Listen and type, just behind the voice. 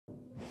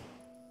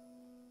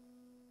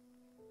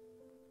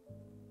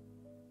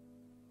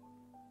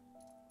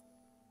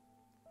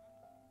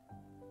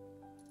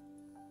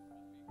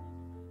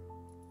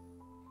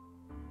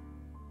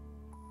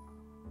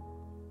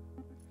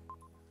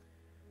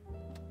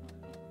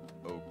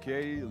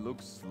Okay,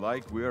 looks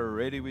like we are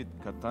ready with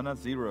Katana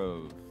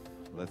 0.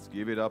 Let's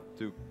give it up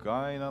to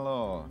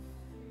Kainalo.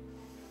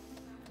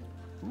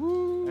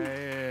 Woo!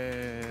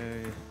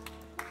 Hey.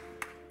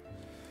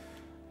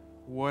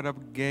 What up,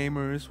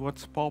 gamers?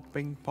 What's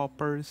popping,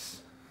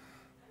 poppers?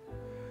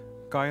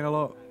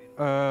 Kainalo.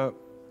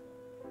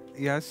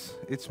 Yes,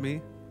 it's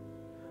me.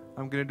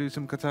 I'm gonna do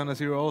some Katana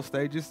 0 all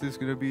stages. This is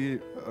gonna be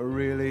a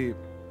really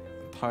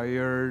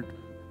tired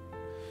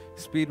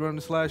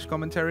speedrun slash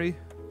commentary.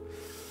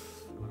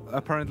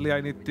 Apparently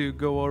I need to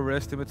go over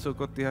estimate so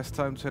Kotti has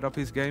time to set up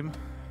his game.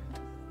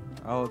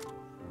 I'll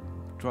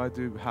try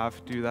to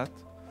do that.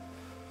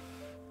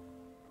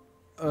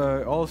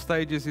 All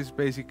stages is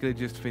basically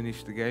just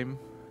finish the game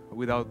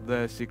without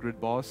the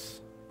secret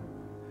boss.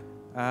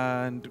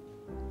 And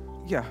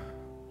yeah,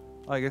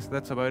 I guess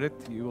that's about it.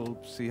 You will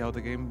see how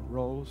the game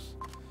rolls.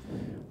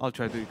 I'll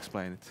try to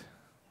explain it.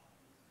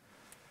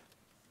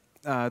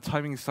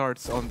 Timing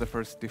starts on the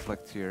first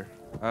deflect here.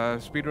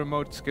 Speedrun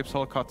mode skips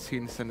all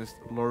cutscenes and is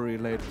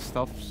lore-related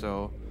stuff,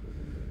 so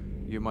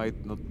you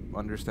might not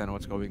understand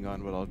what's going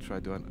on, but I'll try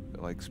to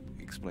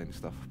explain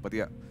stuff. But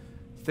yeah,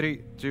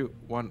 3, 2,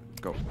 1,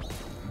 go.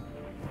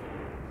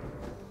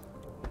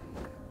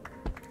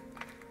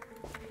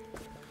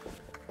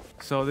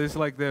 So this is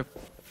like the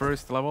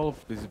first level.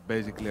 This is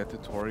basically a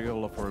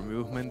tutorial of our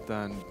movement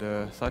and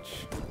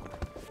such.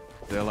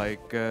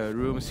 The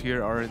rooms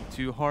here aren't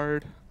too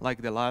hard.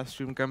 Like the last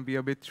room can be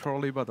a bit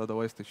trolly, but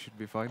otherwise they should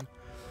be fine.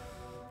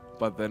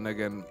 But then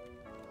again,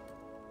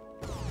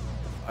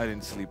 I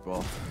didn't sleep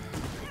well.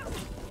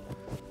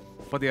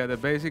 But yeah, the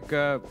basic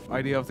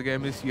idea of the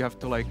game is you have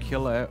to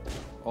kill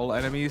all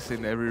enemies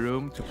in every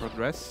room to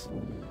progress.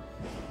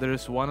 There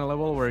is one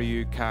level where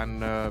you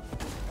can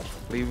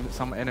leave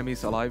some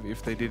enemies alive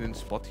if they didn't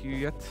spot you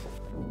yet.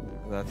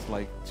 That's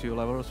like 2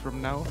 levels from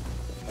now.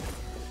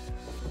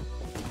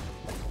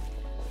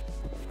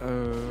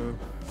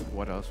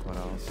 What else?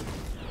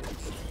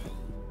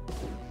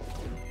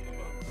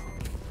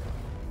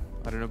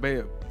 I don't know,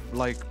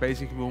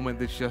 basic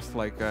movement is just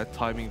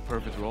timing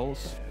perfect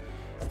rolls.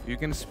 You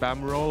can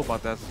spam roll,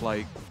 but that's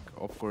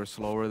of course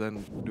slower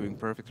than doing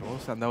perfect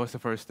rolls, and that was the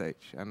first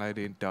stage, and I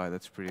didn't die.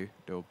 That's pretty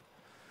dope.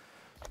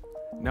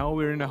 Now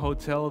we're in a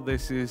hotel.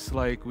 This is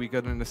we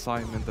got an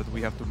assignment that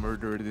we have to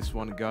murder this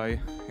one guy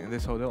in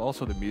this hotel.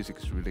 Also the music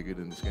is really good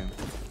in this game.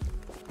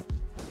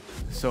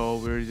 So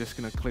we're just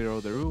gonna clear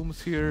all the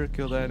rooms here,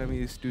 kill the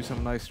enemies, do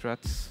some nice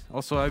strats.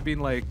 Also, I've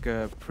been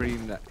pretty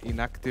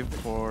inactive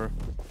for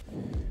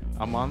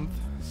a month,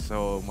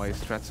 so my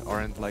strats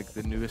aren't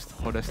the newest,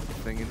 hottest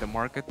thing in the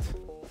market.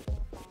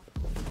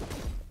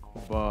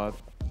 But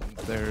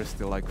they're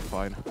still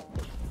fine.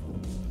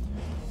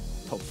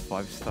 Top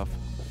 5 stuff,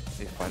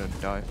 if I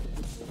don't die.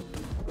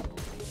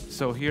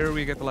 So here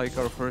we get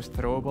our first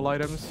throwable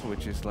items,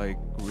 which is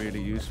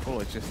really useful.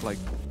 It's just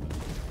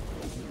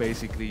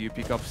basically you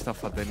pick up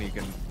stuff and then you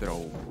can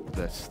throw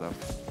that stuff.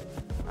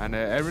 And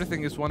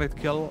everything is one hit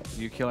kill.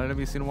 You kill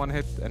enemies in 1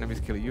 hit, enemies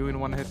kill you in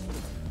 1 hit.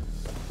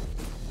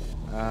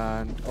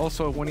 And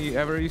also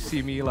whenever you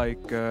see me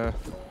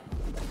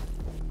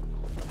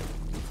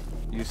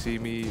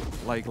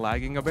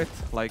lagging a bit,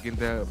 in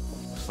the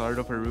start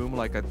of a room,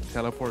 a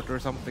teleport or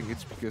something,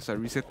 it's because I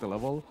reset the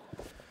level.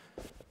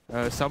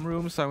 Some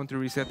rooms I want to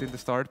reset in the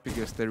start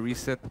because the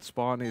reset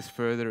spawn is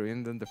further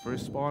in than the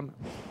first spawn.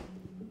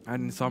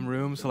 And in some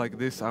rooms like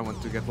this, I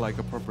want to get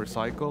a proper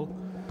cycle.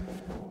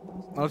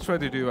 I'll try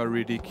to do a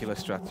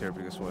ridiculous strat here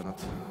because why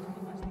not?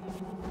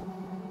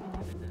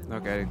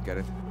 Okay, I didn't get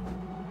it.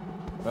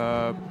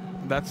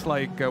 That's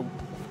a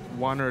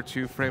 1 or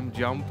 2 frame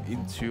jump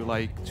into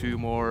 2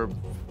 more,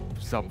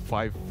 some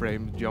 5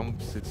 frame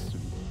jumps. It's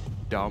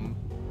dumb,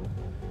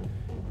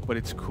 but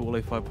it's cool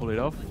if I pull it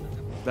off.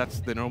 That's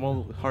the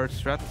normal hard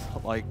strat.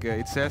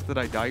 It says that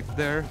I died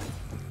there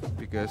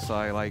because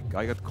I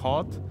got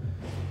caught,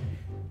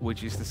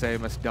 which is the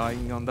same as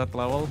dying on that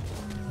level,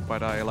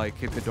 but I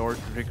hit the door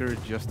trigger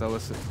just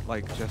as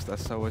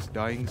I was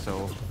dying,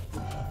 so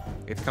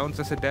it counts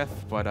as a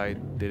death, but I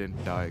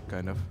didn't die,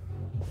 kind of.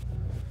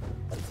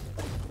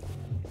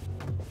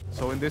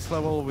 So in this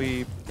level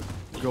we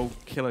go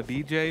kill a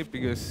DJ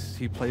because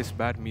he plays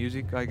bad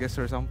music, I guess,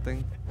 or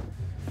something.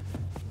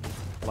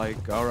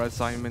 Our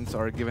assignments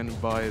are given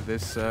by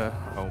this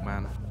oh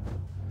man,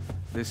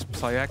 this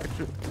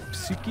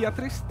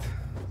psychiatrist.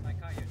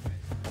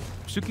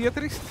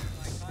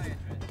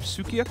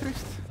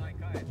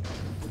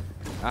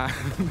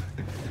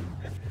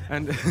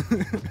 And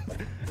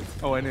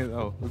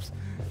oops.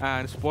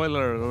 And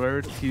spoiler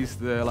alert, he's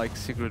the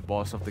secret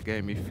boss of the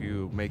game if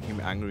you make him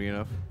angry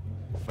enough.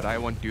 But I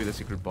won't do the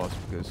secret boss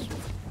because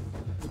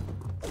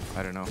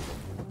I don't know.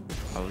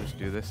 I'll just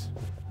do this.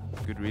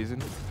 Good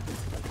reason.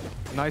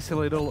 Nice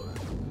little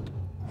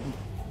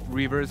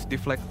reverse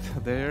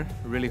deflect there,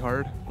 really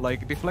hard.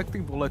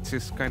 Deflecting bullets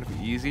is kind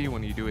of easy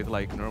when you do it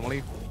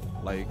normally,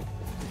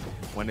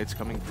 when it's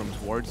coming from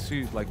towards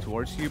you,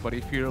 but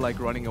if you're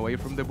running away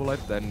from the bullet,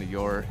 then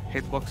your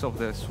hitbox of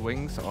the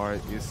swings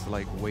is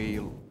way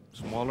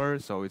smaller,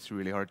 so it's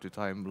really hard to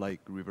time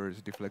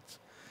reverse deflects.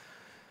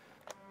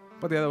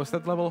 But yeah, that was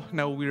that level.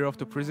 Now we're off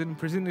to prison.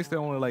 Prison is the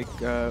only like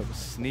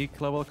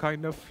sneak level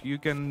kind of. You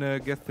can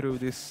get through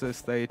this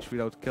stage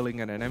without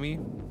killing an enemy,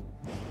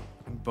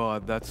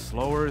 but that's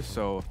slower.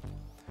 So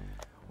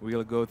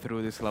we'll go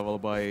through this level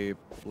by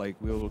like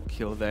we'll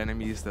kill the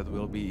enemies that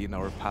will be in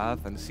our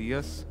path and see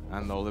us,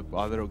 and all the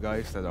other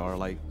guys that are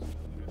like,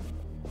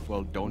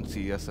 well, don't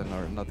see us and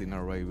are not in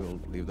our way. We'll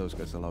leave those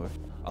guys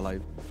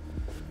alive.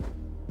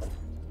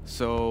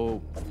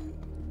 So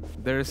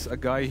there's a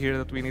guy here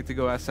that we need to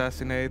go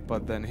assassinate,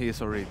 but then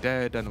he's already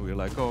dead, and we're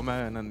like, oh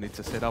man, and it's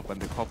a setup,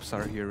 and the cops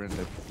are here, and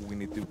we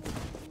need to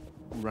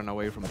run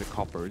away from the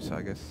coppers,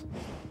 I guess.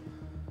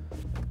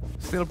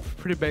 Still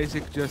pretty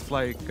basic, just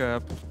like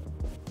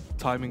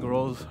timing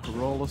rolls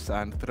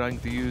and trying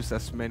to use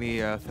as many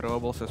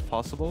throwables as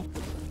possible,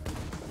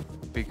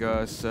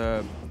 because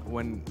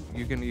when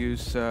you can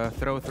use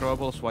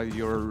throwables while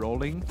you're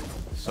rolling,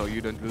 so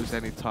you don't lose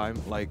any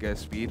time, like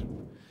speed,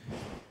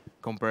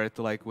 compared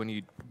to like when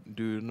you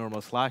do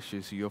normal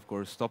slashes, you of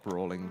course stop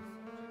rolling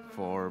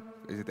for,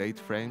 is it 8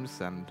 frames,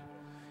 and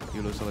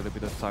you lose a little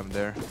bit of time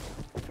there.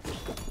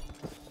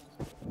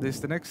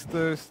 The next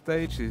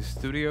stage is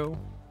Studio.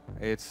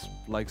 It's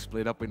like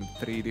split up in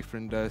 3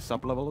 different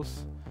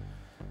sub-levels.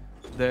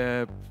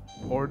 The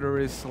order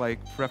is like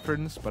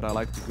preference, but I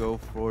like to go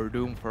for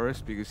Doom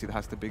first because it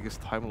has the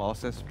biggest time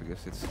losses,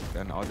 because it's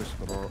an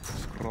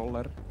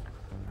auto-scroller.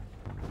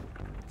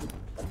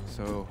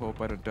 So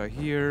hope I don't die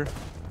here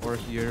or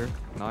here.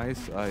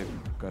 Nice, I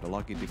got a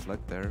lucky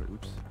deflect there,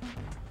 oops.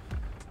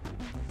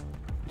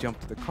 Jump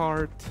to the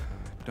cart,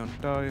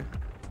 don't die.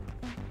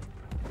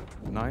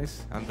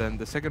 Nice, and then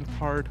the second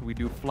part we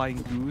do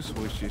Flying Goose,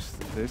 which is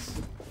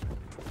this.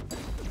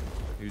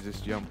 You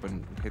just jump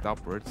and hit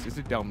upwards. It's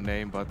a dumb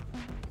name, but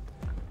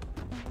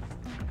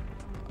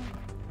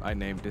I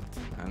named it,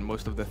 and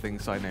most of the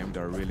things I named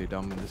are really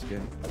dumb in this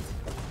game.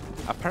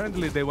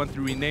 Apparently they want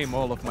to rename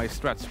all of my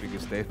strats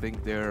because they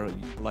think they're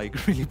like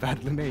really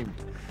badly named,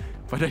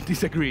 but I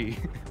disagree.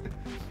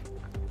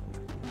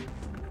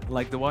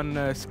 Like the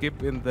one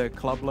skip in the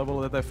club level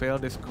that I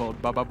failed is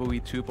called Baba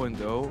Booey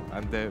 2.0,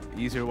 and the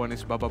easier one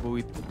is Baba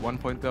Booey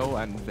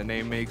 1.0, and the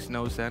name makes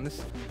no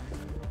sense.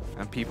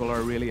 And people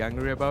are really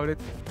angry about it.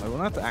 Well,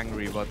 not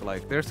angry, but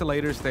like there's a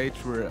later stage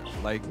where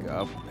like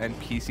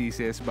NPC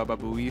says Baba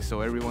Booey,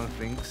 so everyone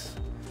thinks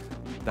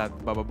that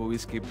Baba Booey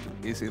skip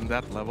is in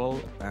that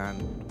level,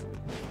 and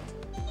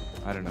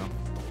I don't know.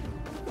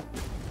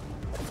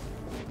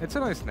 It's a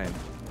nice name.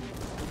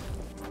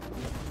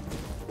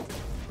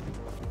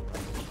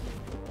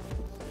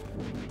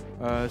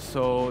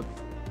 So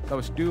that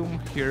was Doom.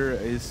 Here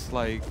is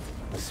like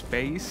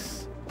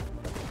space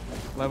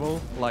level.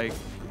 Like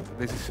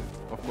this is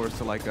of course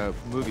like a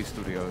movie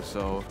studio,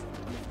 so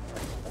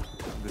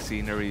the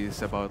scenery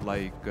is about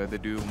like the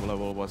Doom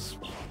level was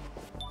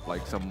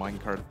like some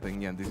minecart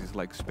thing, and this is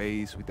like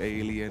space with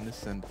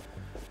aliens and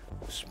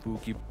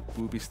spooky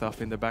booby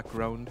stuff in the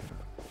background.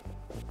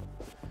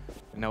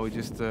 And now we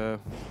just go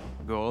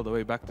all the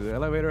way back to the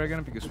elevator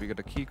again because we got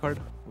a key card.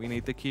 We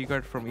need the key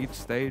card from each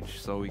stage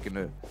so we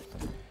can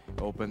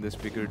open this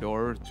bigger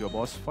door to a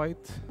boss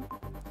fight.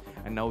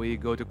 And now we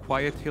go to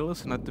Quiet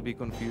Hills, not to be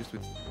confused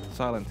with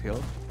Silent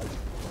Hill.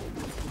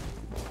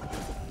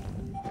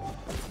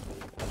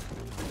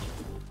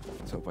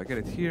 So if I get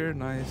it here,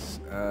 nice.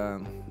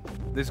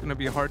 This is gonna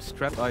be a hard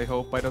strat. I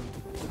hope I don't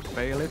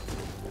fail it.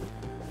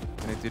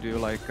 I need to do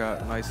like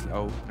a nice...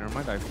 Oh, never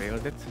mind, I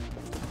failed it.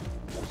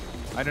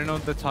 I don't know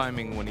the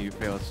timing when you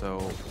fail,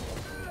 so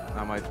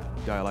I might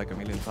die like a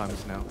million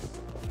times now.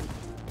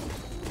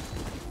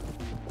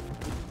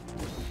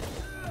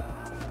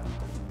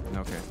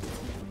 Okay.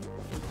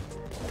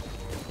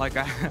 Like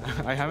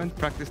I haven't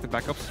practiced the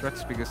backup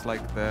strats because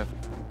like the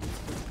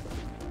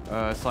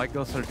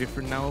cycles are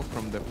different now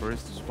from the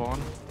first spawn.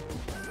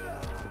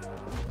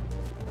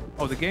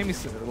 Oh, the game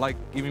is like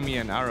giving me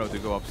an arrow to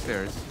go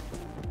upstairs.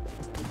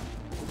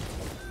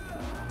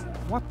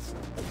 What?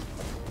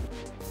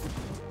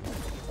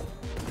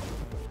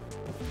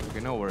 Okay,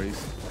 no worries.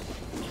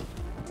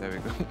 There we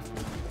go.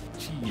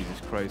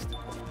 Jesus Christ.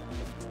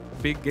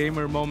 Big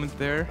gamer moment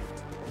there.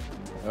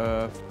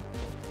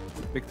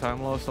 Big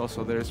time loss.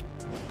 Also, there's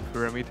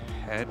Pyramid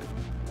Head,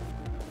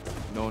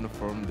 known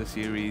from the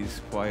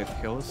series Quiet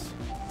Hills,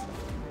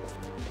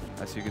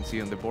 as you can see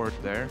on the board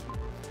there.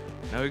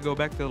 Now we go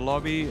back to the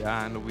lobby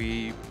and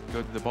we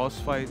go to the boss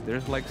fight.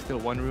 There's like still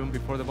one room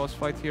before the boss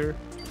fight here,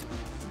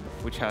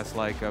 which has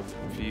like a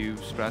few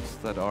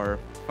strats that are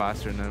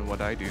faster than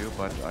what I do,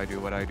 but I do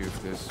what I do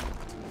because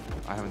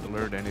I haven't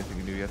learned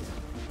anything new yet.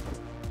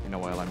 In a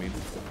while, I mean.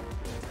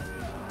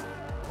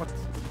 What?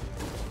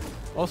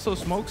 Also,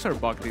 smokes are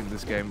bugged in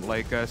this game.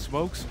 Like,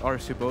 smokes are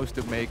supposed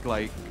to make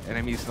like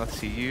enemies not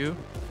see you,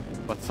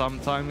 but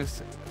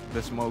sometimes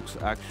the smokes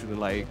actually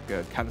like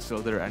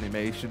cancel their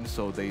animation,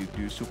 so they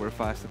do super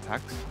fast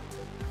attacks.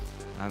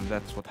 And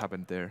that's what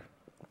happened there.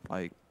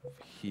 Like,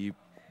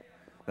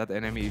 that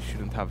enemy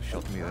shouldn't have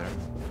shot me there.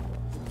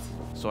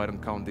 So I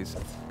don't count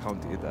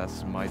it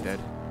as my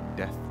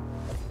death.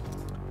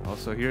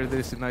 Also here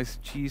there's a nice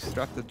cheese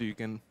strat that you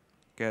can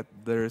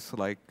there's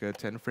like a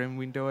 10-frame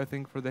window, I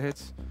think, for the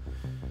hits.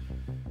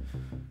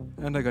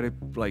 And I got it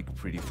like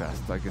pretty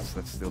fast. I guess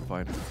that's still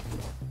fine.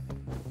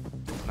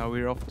 Now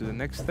we're off to the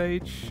next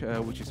stage,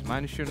 which is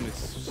Mansion.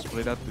 It's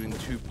split up in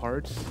 2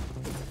 parts.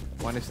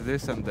 One is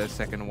this, and the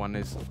second one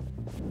is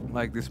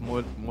like this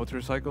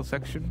motorcycle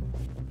section.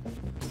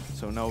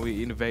 So now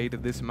we invade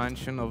this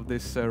mansion of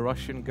this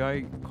Russian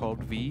guy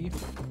called V.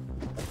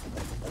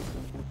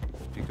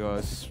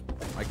 Because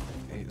like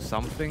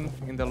something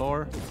in the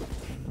lore.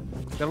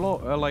 The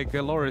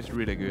lore is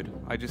really good.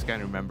 I just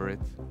can't remember it.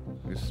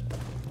 Just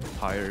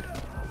tired.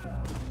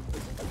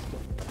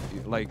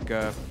 Like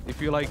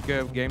if you like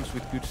games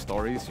with good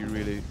stories, you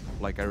really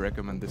like. I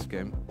recommend this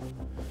game.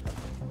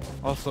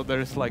 Also,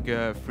 there's like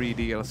a free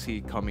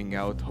DLC coming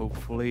out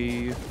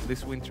hopefully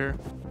this winter,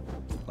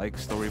 like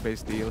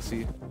story-based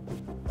DLC.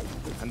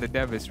 And the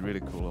dev is really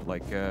cool.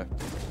 Like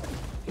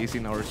he's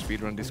in our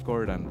speedrun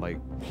Discord and like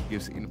he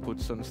gives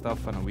inputs and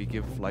stuff, and we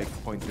give like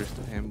pointers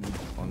to him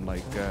on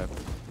like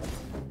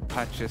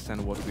patches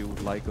and what we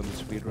would like on the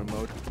speedrun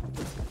mode.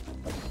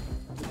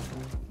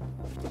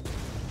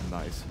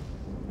 Nice.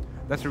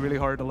 That's really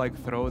hard to like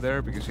throw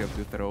there because you have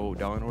to throw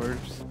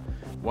downwards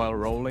while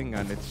rolling,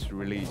 and it's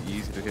really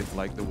easy to hit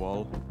like the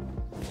wall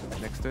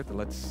next to it.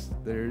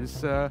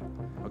 There's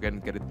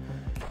again get it.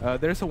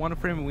 There's a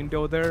 1-frame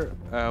window there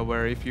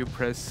where if you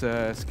press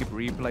skip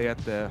replay at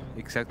the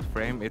exact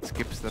frame, it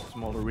skips that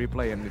smaller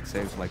replay and it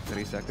saves like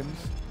 3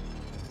 seconds.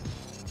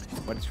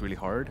 But it's really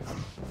hard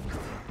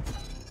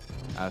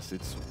as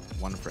it's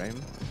 1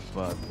 frame,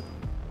 but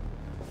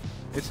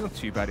it's not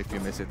too bad if you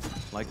miss it.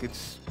 Like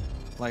it's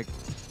like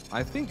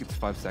I think it's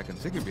 5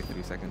 seconds. It could be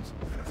 3 seconds.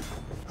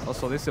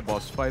 Also, this is a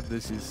boss fight.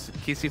 This is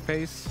Kissy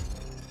Face.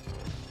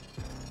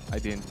 I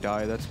didn't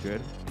die. That's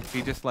good.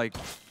 He just like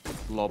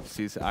lobs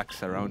his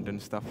axe around and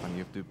stuff, and you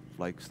have to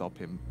like stop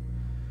him.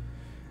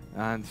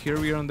 And here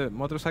we are on the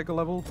motorcycle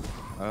level.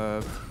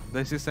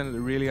 This is a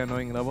really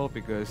annoying level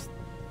because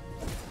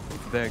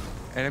the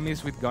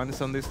enemies with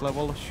guns on this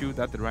level shoot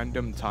at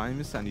random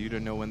times, and you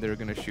don't know when they're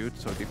gonna shoot.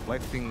 So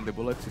deflecting the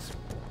bullets is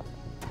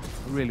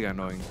really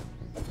annoying.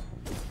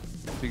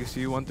 Because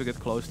you want to get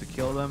close to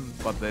kill them,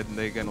 but then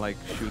they can like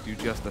shoot you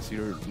just as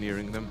you're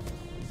nearing them.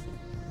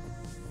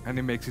 And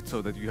it makes it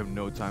so that you have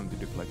no time to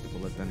deflect the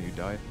bullet and you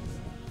die.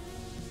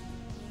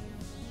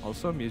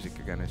 Also, music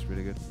again is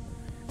really good.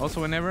 Also,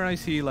 whenever I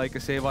see like a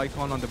save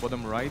icon on the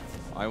bottom right,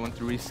 I want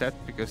to reset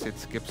because it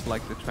skips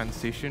like the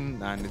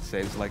transition and it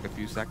saves like a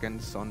few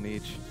seconds on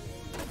each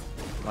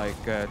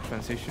like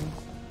transition.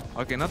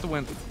 Okay, not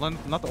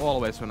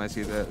always when I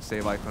see the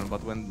save icon,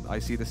 but when I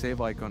see the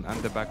save icon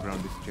and the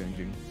background is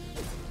changing.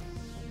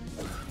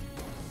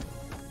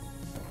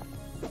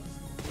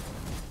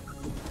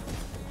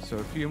 So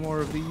a few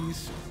more of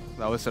these.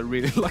 That was a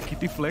really lucky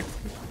deflect.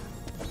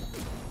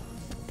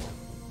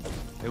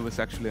 It was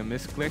actually a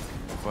misclick,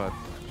 but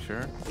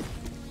sure.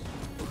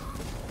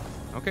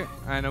 Okay,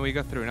 and we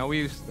got through. Now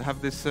we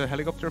have this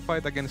helicopter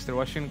fight against the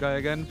Russian guy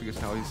again, because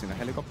now he's in a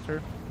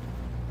helicopter.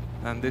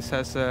 And this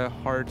has a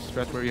hard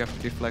strat where you have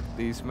to deflect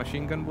these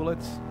machine gun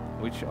bullets,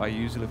 which I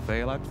usually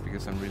fail at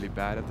because I'm really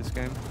bad at this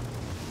game.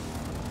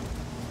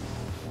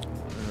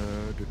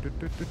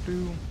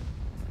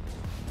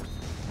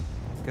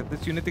 Get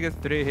this unit to get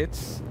 3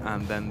 hits,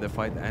 and then the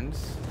fight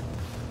ends.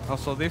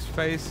 Also, this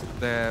phase,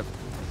 the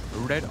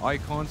red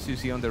icons you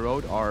see on the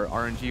road are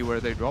RNG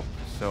where they drop.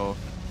 So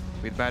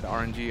with bad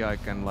RNG, I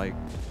can like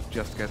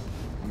just get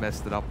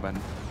messed up and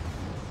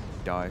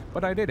die.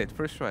 But I did it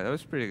first try. That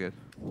was pretty good.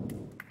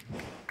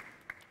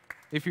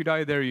 If you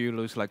die there, you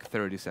lose like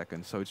 30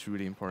 seconds, so it's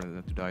really important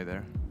not to die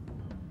there.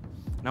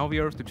 Now we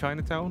are off to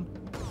Chinatown.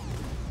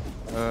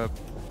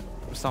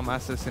 Some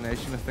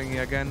assassination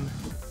thingy again,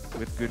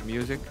 with good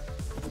music.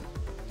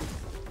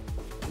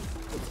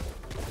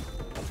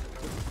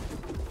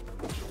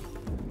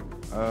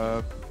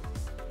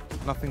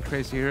 Nothing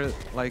crazy here.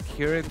 Like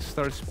here it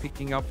starts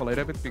picking up a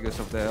little bit because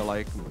of the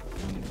like,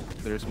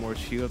 there's more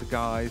shield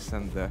guys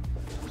and the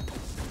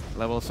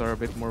levels are a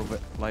bit more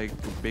like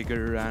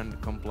bigger and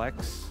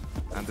complex,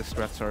 and the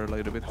strats are a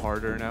little bit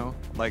harder now.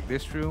 Like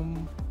this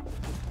room,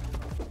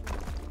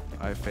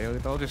 I failed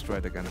it. I'll just try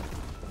it again.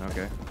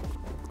 Okay.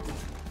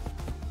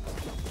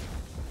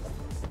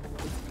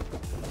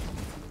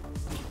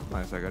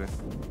 Nice, I got it.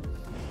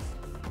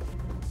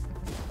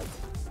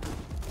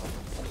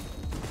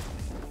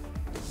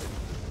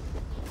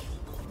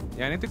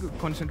 Yeah, I need to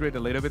concentrate a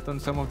little bit on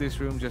some of this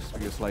room just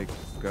because like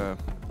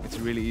it's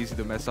really easy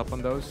to mess up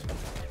on those.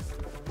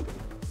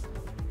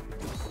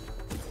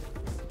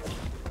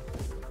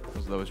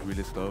 Because that was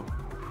really slow.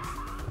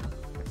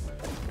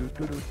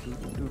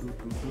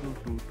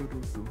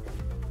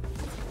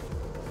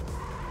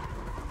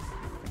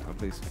 Oh,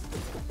 please.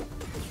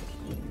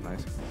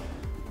 Nice.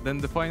 Then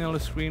the final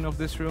screen of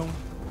this room,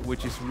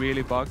 which is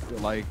really bugged.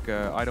 Like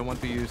I don't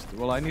want to use.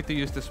 Well, I need to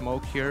use the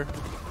smoke here.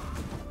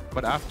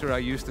 But after I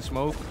use the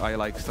smoke, I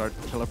like start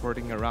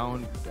teleporting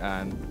around,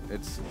 and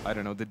it's, I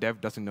don't know, the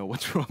dev doesn't know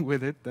what's wrong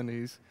with it, and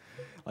he's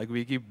like,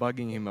 we keep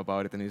bugging him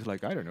about it, and he's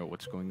like, I don't know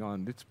what's going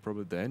on. It's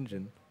probably the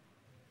engine.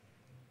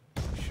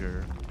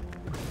 Sure.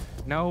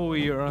 Now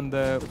we are on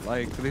the,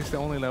 like, this is the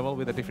only level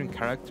with a different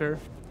character.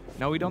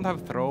 Now we don't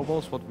have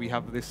throwables, but we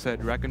have this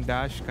dragon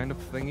dash kind of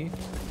thingy.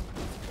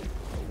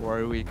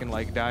 Where we can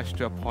like dash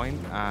to a point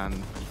and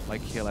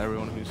like kill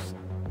everyone who's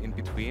in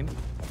between.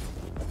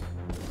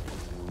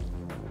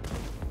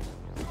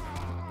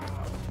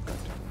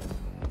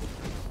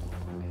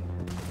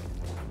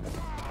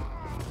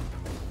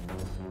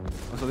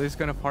 So this is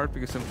kind of hard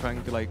because I'm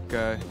trying to like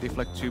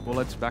deflect 2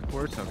 bullets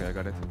backwards. Okay, I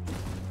got it.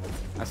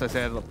 As I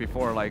said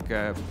before, like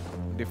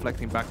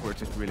deflecting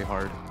backwards is really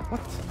hard.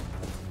 What?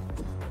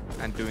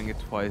 And doing it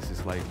twice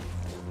is like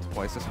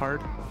twice as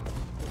hard.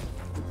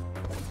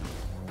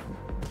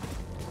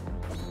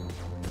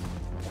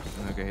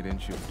 Okay, he didn't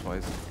shoot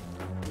twice.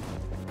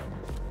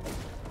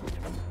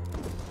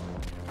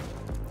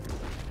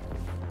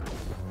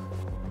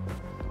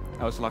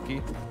 I was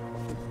lucky.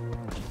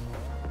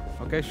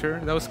 Okay, sure,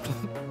 that was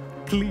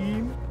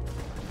clean.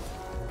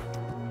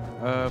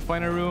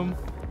 Final room.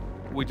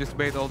 We just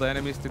bait all the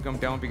enemies to come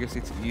down because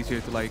it's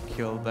easier to like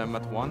kill them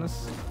at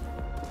once.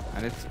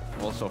 And it's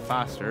also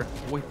faster.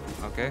 Wait,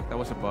 okay, that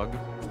was a bug.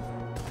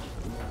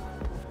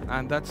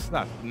 And that's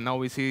that. Now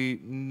we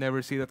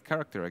never see that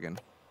character again.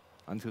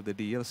 Until the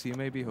DLC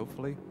maybe,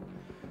 hopefully.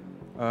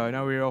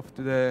 Now we're off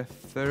to the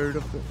third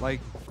of the, like,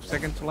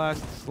 second to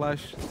last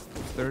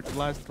 / third to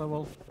last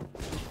level.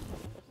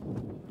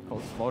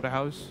 Called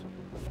Slaughterhouse.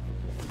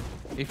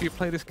 If you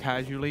play this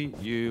casually,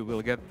 you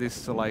will get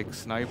this like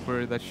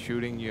sniper that's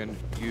shooting you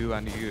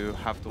and you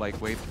have to like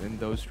wait in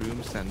those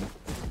rooms and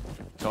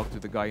talk to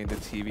the guy in the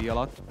TV a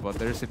lot. But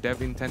there's a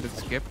dev intended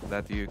skip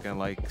that you can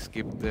like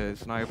skip the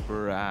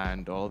sniper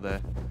and all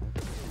the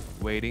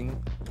waiting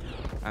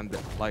and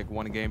like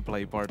one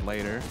gameplay part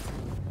later,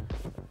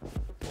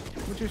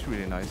 which is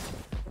really nice.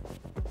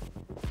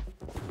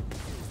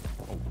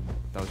 Oh,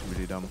 that was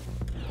really dumb.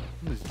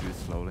 Let's do it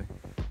slowly.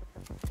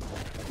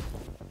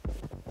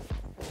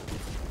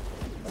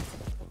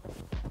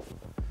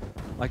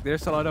 Like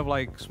there's a lot of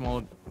like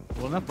small,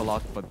 well not a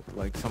lot, but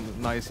like some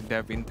nice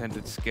dev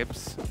intended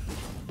skips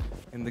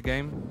in the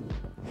game.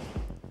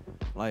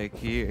 Like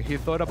he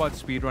thought about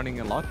speedrunning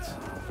a lot,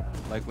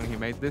 like when he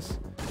made this.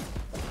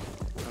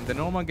 And the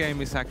normal game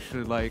is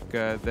actually like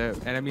the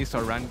enemies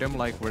are random,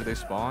 like where they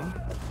spawn.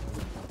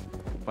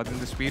 But in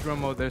the speedrun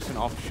mode, there's an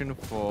option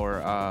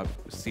for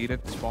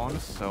seated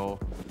spawns, so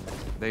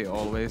they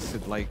always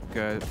like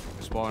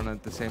spawn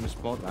at the same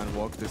spot and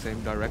walk the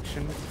same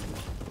direction.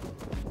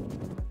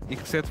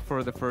 Except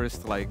for the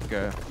first, like,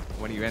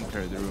 when you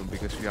enter the room,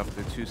 because you have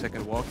the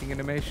 2-second walking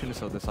animation,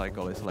 so the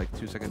cycle is like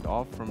 2 seconds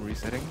off from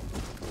resetting.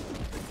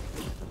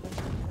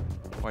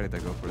 Why did I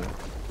go for that?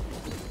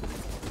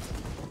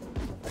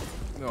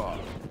 Oh.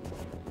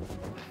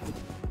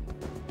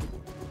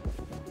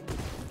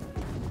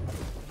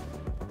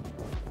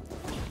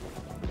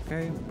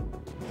 Okay,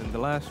 then the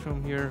last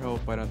room here.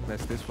 Hope I don't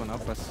mess this one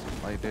up as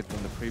I did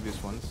on the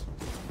previous ones.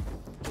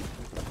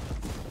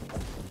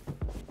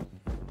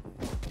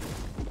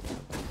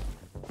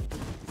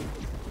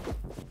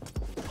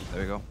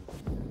 There we go.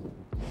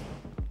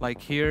 Like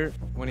here,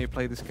 when you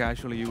play this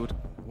casually, you would,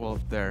 well,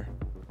 there.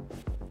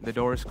 The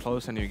door is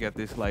closed and you get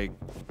this like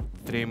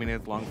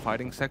 3-minute long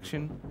fighting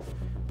section.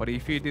 But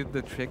if you did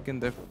the trick in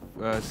the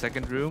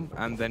second room,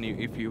 and then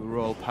if you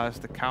roll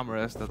past the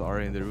cameras that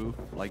are in the roof,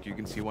 like you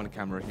can see one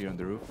camera here on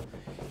the roof.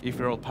 If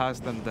you roll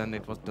past them, then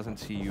it doesn't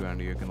see you and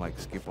you can like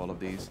skip all of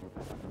these.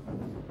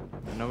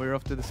 And now we're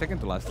off to the second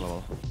to last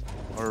level.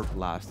 Or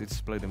last, it's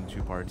split in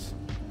 2 parts.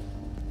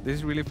 This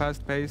is really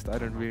fast paced. I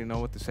don't really know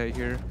what to say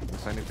here,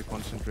 because I need to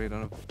concentrate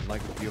on like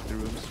a few of the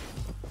rooms.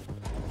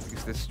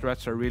 Because the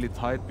strats are really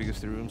tight because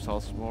the rooms are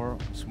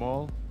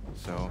small,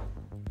 so.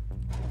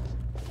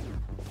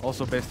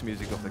 Also best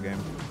music of the game.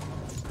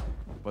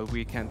 But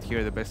we can't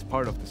hear the best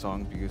part of the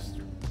song because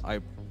I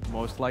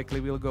most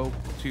likely will go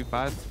too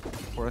fast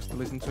for us to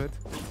listen to it.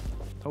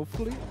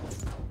 Hopefully.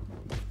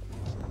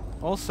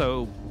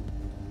 Also,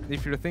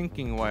 if you're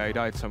thinking why I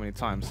died so many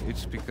times,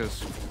 it's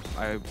because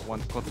I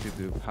want Kotti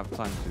to have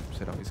time to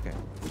set up his game.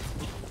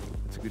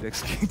 It's a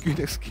good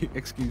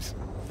excuse.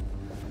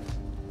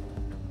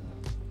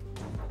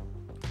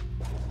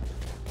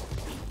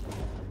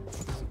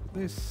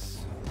 This.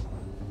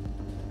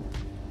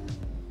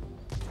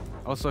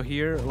 Also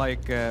here,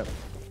 like,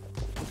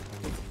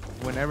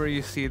 whenever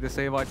you see the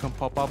save icon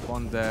pop up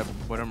on the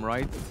bottom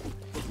right,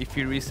 if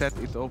you reset,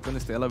 it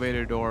opens the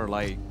elevator door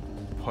like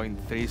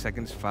 0.3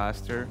 seconds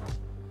faster.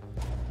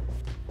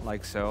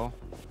 Like so.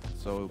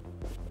 So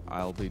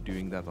I'll be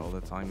doing that all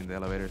the time in the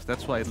elevators.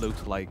 That's why it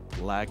looks like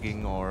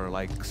lagging or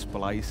like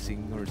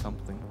splicing or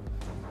something.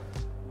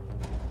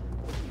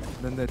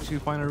 Then the 2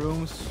 final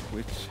rooms,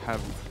 which have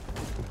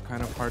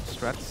kind of hard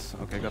strats.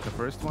 Okay, got the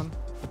first one.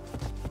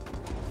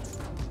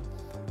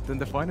 Then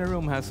the final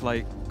room has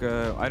like,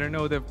 I don't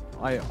know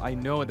I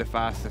know the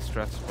fastest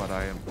strats, but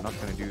I am not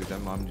gonna do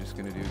them. I'm just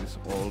gonna do this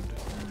old,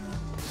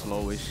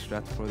 slowish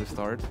strat for the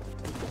start.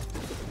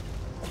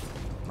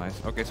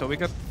 Nice. Okay, so we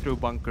got through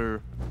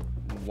bunker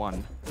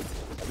 1.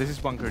 This is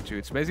bunker 2.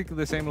 It's basically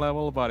the same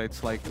level, but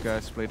it's like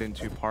split in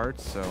 2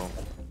 parts, so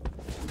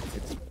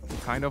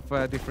kind of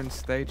a different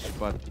stage,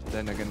 but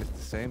then again it's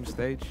the same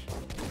stage.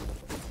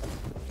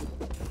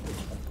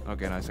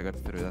 Okay, nice, I got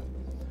through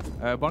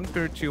that.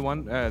 Bunker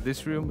 2-1,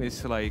 this room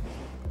is like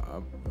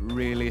a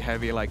really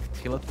heavy like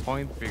tilt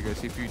point,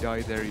 because if you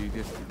die there you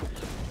just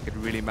get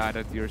really mad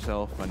at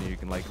yourself and you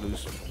can like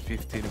lose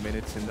 15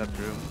 minutes in that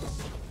room.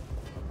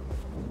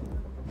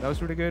 That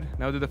was really good.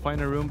 Now to the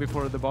final room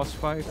before the boss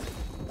fight,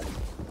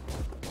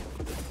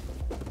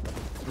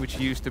 which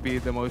used to be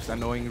the most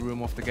annoying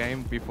room of the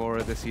game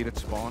before the seeded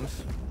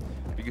spawns,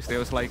 because there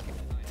was like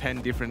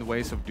 10 different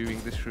ways of doing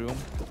this room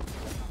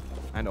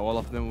and all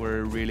of them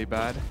were really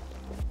bad.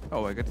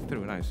 Oh, I got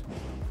through, nice.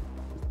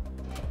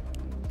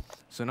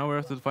 So now we're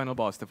up to the final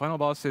boss. The final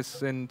boss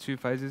is in 2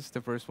 phases.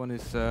 The first one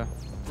is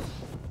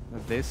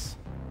this.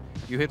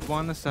 You hit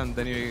once and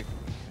then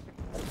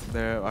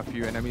there are a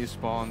few enemies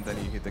spawn, then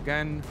you hit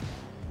again,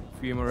 a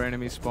few more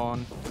enemies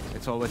spawn.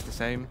 It's always the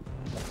same.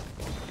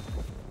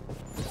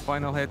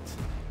 Final hit,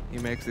 he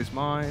makes these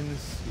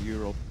mines, you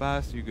roll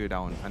past, you go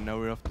down. And now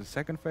we're off to the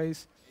second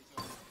phase,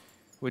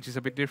 which is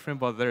a bit different,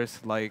 but there's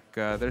like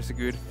there's a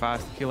good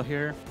fast kill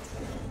here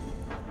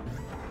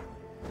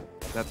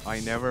that I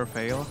never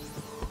fail.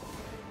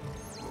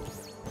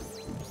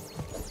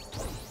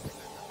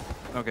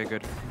 Okay,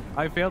 good.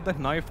 I failed that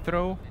knife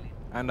throw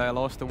and I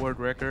lost the world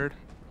record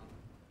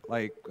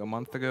like a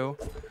month ago.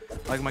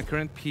 Like my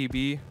current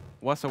PB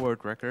was a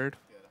world record,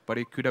 but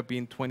it could have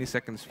been 20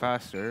 seconds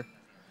faster,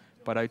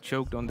 but I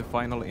choked on the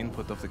final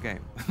input of the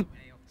game.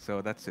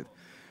 So that's it.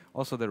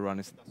 Also the run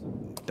is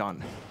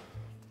done.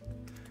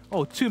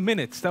 Oh, 2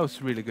 minutes, that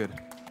was really good.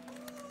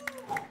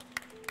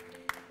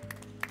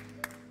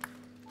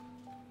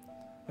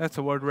 That's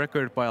a world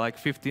record by like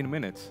 15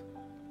 minutes.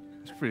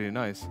 It's pretty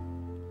nice.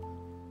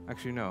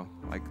 Actually no,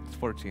 like it's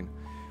 14.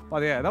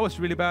 But yeah, that was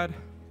really bad.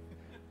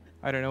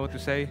 I don't know what to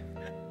say.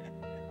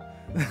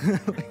 Bye.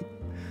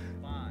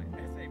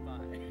 I say bye.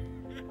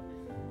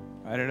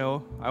 I don't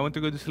know. I want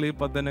to go to sleep,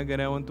 but then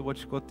again I want to watch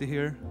Scotty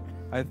here.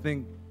 I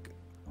think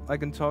I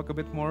can talk a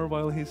bit more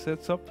while he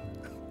sets up.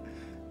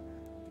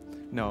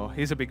 No,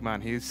 he's a big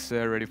man. He's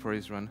ready for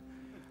his run.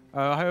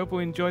 I hope you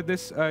enjoyed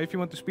this. If you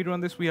want to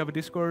speedrun this, we have a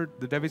Discord.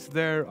 The dev is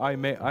there.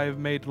 I've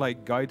made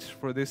like guides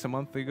for this a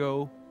month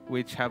ago,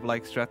 which have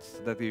like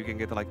strats that you can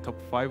get like top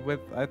 5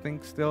 with, I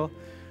think still.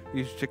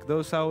 You should check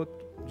those out.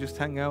 Just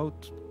hang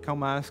out,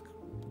 come ask.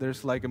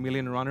 There's like 1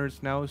 million runners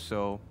now,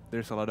 so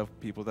there's a lot of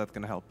people that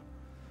can help.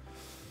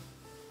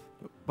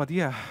 But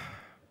yeah,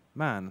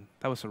 man,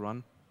 that was a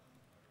run.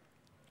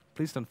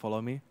 Please don't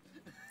follow me.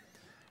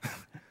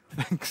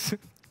 Thanks.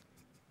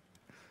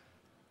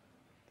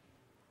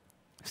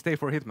 Stay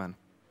for Hitman.